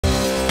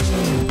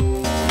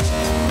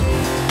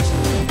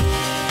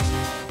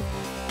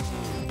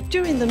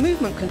During the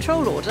movement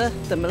control order,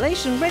 the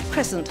Malaysian Red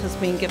Crescent has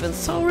been given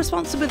sole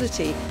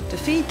responsibility to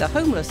feed the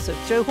homeless of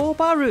Johor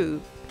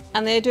Bahru.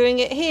 And they're doing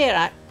it here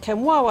at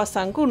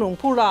Kawasan Gunung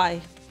Pulai.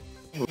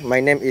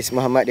 My name is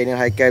Muhammad Daniel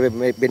Haikal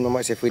bin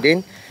Muhammad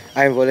Saifuddin.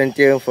 I'm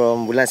volunteer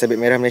from Bulan Sabit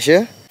Merah,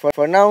 Malaysia.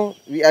 For now,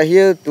 we are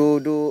here to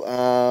do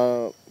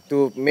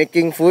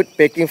packing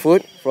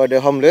food for the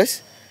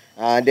homeless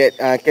that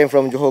came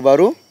from Johor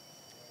Bahru,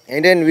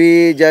 and then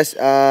we just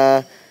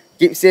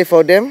keep safe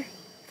for them,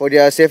 for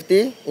their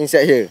safety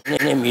inside here. My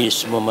name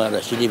is Muhammad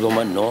Rashidi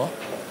Muhammad Noor.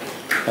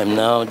 I'm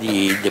now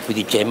the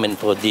Deputy Chairman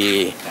for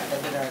the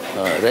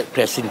Red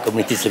Crescent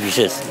Community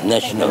Services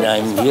National.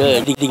 I'm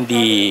here leading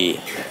the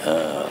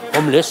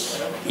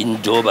homeless in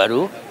Johor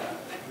Bahru.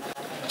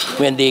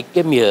 When they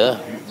came here,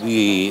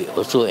 we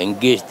also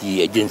engaged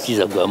the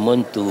agencies of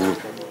government to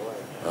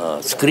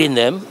screen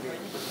them.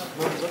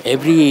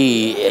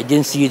 Every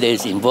agency that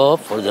is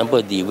involved, for example,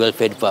 the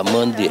Welfare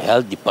Department, the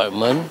Health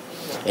Department,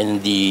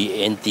 and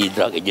the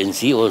Anti-Drug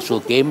Agency also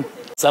came.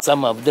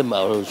 Some of them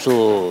are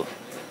also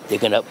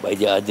taken up by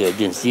the other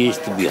agencies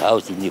to be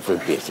housed in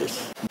different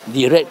places.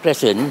 The Red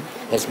Crescent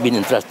has been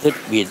entrusted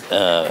with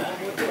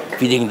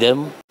feeding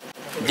them.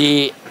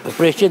 The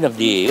preparation of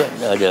the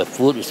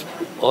food is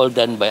all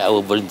done by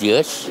our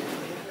volunteers,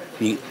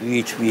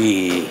 which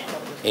we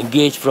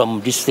engage from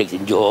districts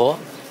in Johor,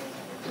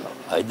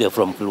 either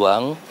from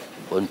Keluang,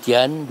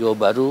 Pontian, Johor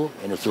Bahru,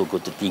 and also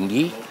Kota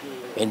Tinggi,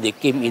 and they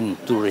came in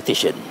through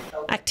rotation.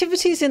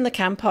 Activities in the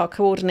camp are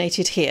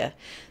coordinated here.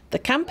 The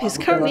camp is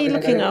currently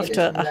looking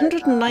after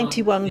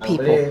 191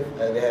 people.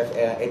 We have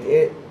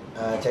 88,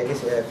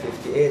 Chinese we have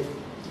 58,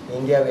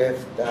 India we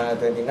have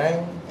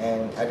 29,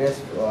 and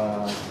others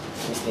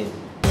 16.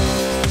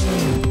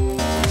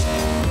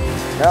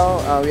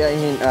 Now we are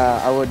in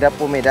our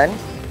Dapur Medan.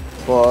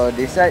 For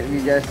this side,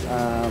 we just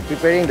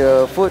preparing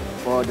the food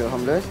for the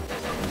homeless.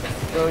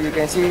 So you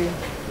can see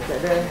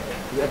there,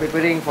 we are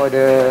preparing for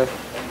the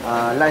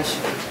lunch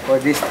for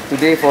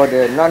today for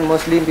the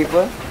non-Muslim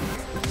people.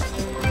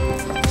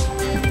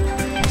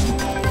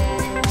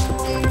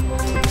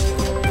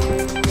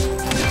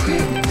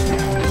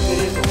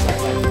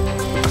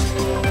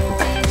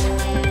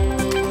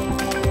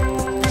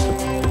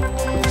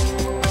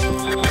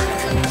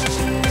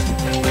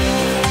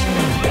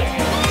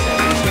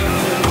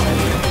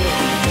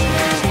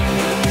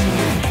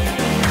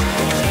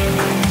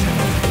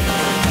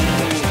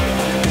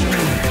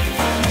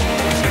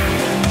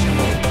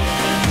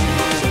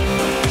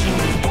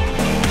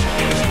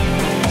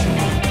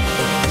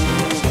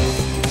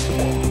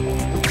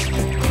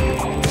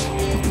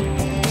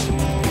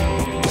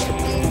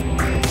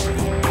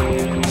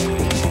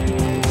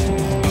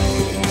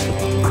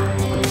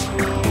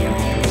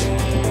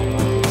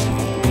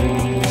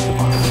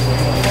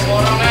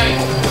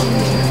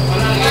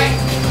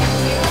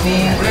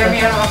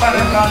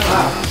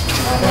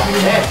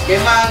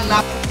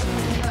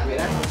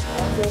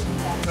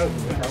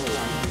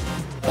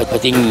 I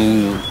think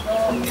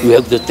we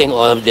have to thank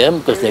all of them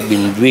because they've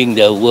been doing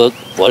their work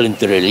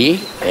voluntarily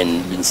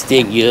and been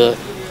staying here,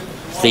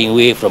 staying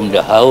away from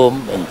the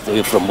home and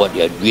away from what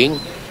they are doing.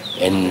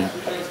 And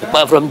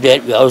apart from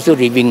that, we are also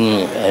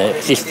receiving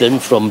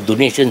assistance from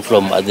donations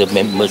from other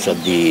members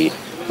of the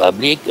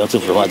public, also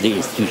from other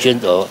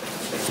institutions or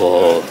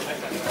for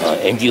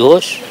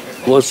NGOs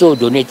who also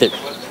donated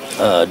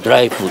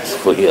dry foods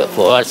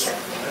for us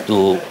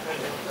to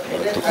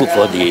cook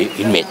for the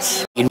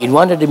inmates. In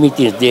one of the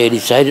meetings, they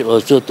decided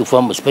also to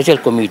form a special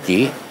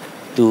committee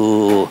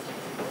to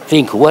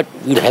think what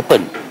will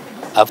happen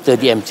after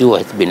the MCO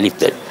has been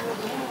lifted.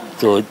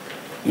 So,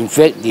 in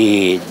fact,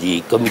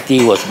 the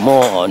committee was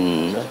more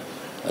on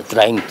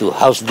trying to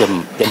house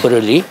them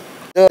temporarily.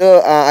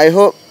 So, I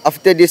hope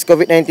after this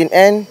COVID-19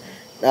 end,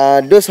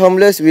 those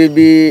homeless will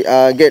be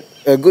get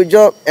a good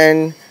job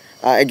and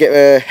get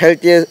a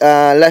healthier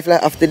life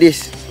after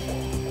this.